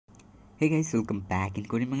Hey guys, welcome back in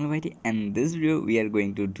Coding Bangla, and this video we are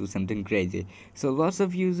going to do something crazy. So lots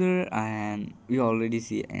of user and we already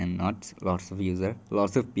see, and not lots of user,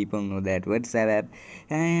 lots of people know that WhatsApp app.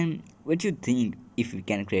 And what you think if we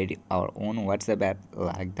can create our own WhatsApp app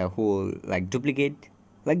like the whole duplicate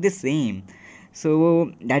like the same?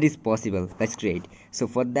 So that is possible. Let's create. So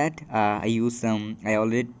for that I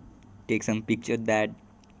already take some picture that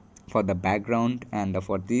for the background, and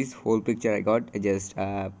for this whole picture I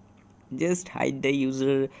just hide the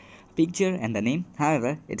user picture and the name.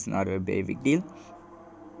 However, it's not a very big deal.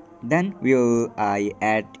 Then I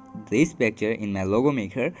add this picture in my logo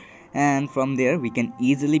maker, and from there we can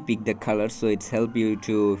easily pick the color, so it's help you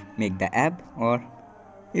to make the app, or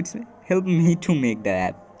it's help me to make the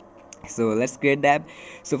app. So let's create the app.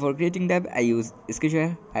 So for creating the app I use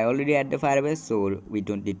Sketchware. I already add the Firebase, so we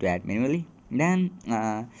don't need to add manually. Then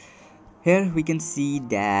here we can see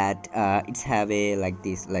that it's have a like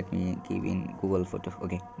this. Let me give in Google photo.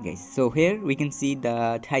 Okay guys, so here we can see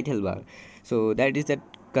the title bar. So that is the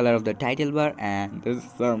color of the title bar, and there's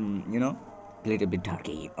some little bit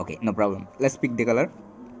darky. Okay, no problem, let's pick the color.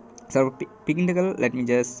 So picking the color, let me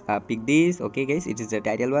just pick this. Okay guys, it is the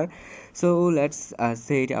title bar. So let's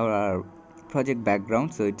set our project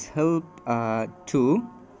background, so it's help to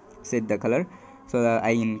set the color. So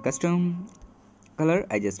I in custom color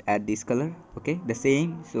I just add this color. Okay, the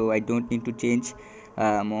same, so I don't need to change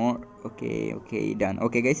more. Okay, done.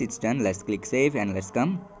 Okay guys, it's done. Let's click save and let's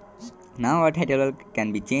come. Now our title bar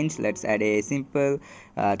can be changed. Let's add a simple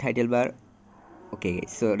title bar. Okay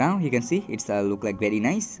guys, so now you can see it's look like very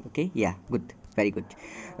nice. Okay, yeah, good, very good.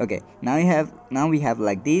 Okay, now we have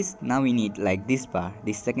like this. Now we need like this bar,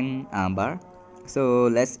 this second bar. So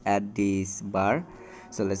let's add this bar.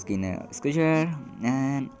 So let's get a Sketchware,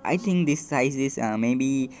 and I think this size is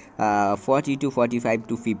maybe 40 to 45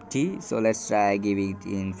 to 50. So let's try give it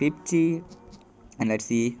in 50, and let's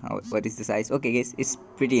see what is the size. Okay guys, it's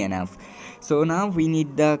pretty enough. So now we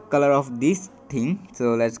need the color of this thing.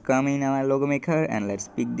 So let's come in our logo maker and let's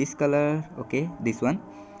pick this color. Okay, this one.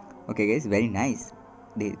 Okay guys, very nice,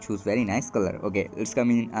 they choose very nice color. Okay, let's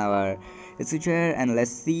come in our Sketchware and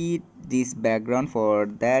let's see this background. For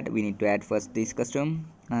that we need to add first this custom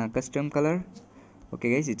color.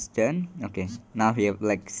 Okay guys, it's done. Okay, now we have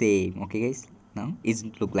like same. Okay guys, now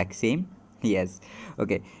it look like same. Yes,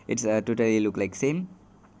 okay, it's totally look like same.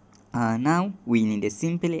 Now we need a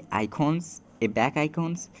simply icons, a back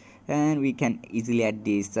icons, and we can easily add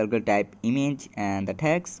this circle type image and the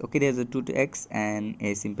text. Okay, there's a two text and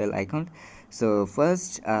a simple icon. So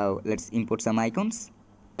first let's import some icons.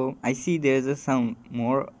 So I see there's some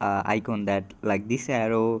more icon that like this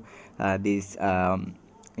arrow, this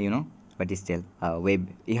what is still web,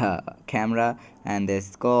 yeah, camera, and there's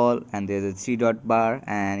scroll, and there's a 3 dot bar,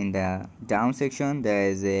 and in the down section there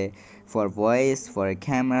is a for voice, for a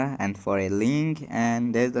camera, and for a link,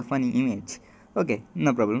 and there's the funny image. Okay,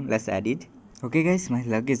 no problem, let's add it. Okay guys, my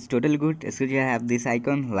luck is totally good. Especially I have this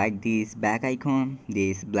icon like this back icon,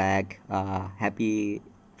 this black happy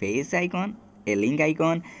face icon, a link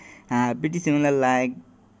icon, pretty similar like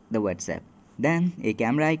the WhatsApp. Then a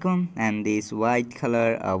camera icon, and this white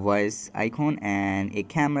color voice icon, and a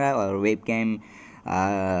camera or webcam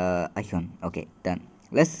icon. Okay, done.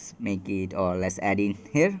 Let's make it, or let's add in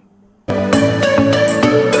here.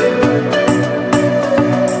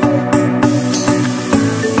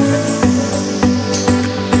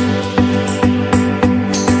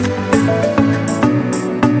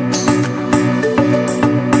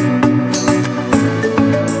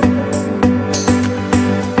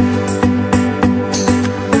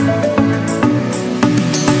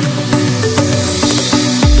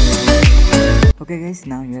 Okay guys,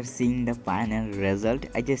 now you are seeing the final result.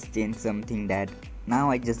 I just changed something that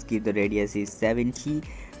now I just give the radius is 70,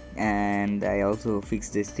 and I also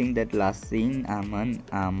fixed this thing that last seen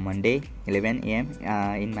Monday 11 AM.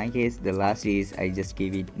 In my case the last is I just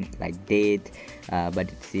give it like date,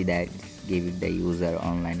 but see that gave it the user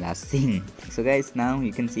online last thing. So guys, now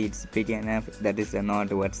you can see it's pretty enough. That is not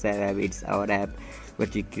WhatsApp app, it's our app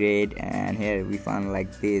what we create, and here we found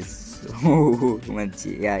like this. So much,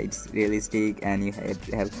 yeah, it's realistic, and you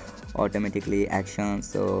have automatically action.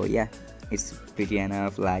 So yeah, it's pretty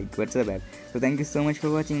enough like WhatsApp app. So thank you so much for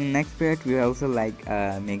watching. Next part we also like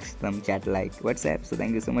make some chat like WhatsApp. So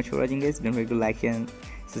thank you so much for watching guys. Don't forget to like, share, and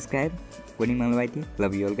subscribe. Coding Bangla.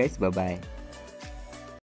 Love you all guys. Bye bye.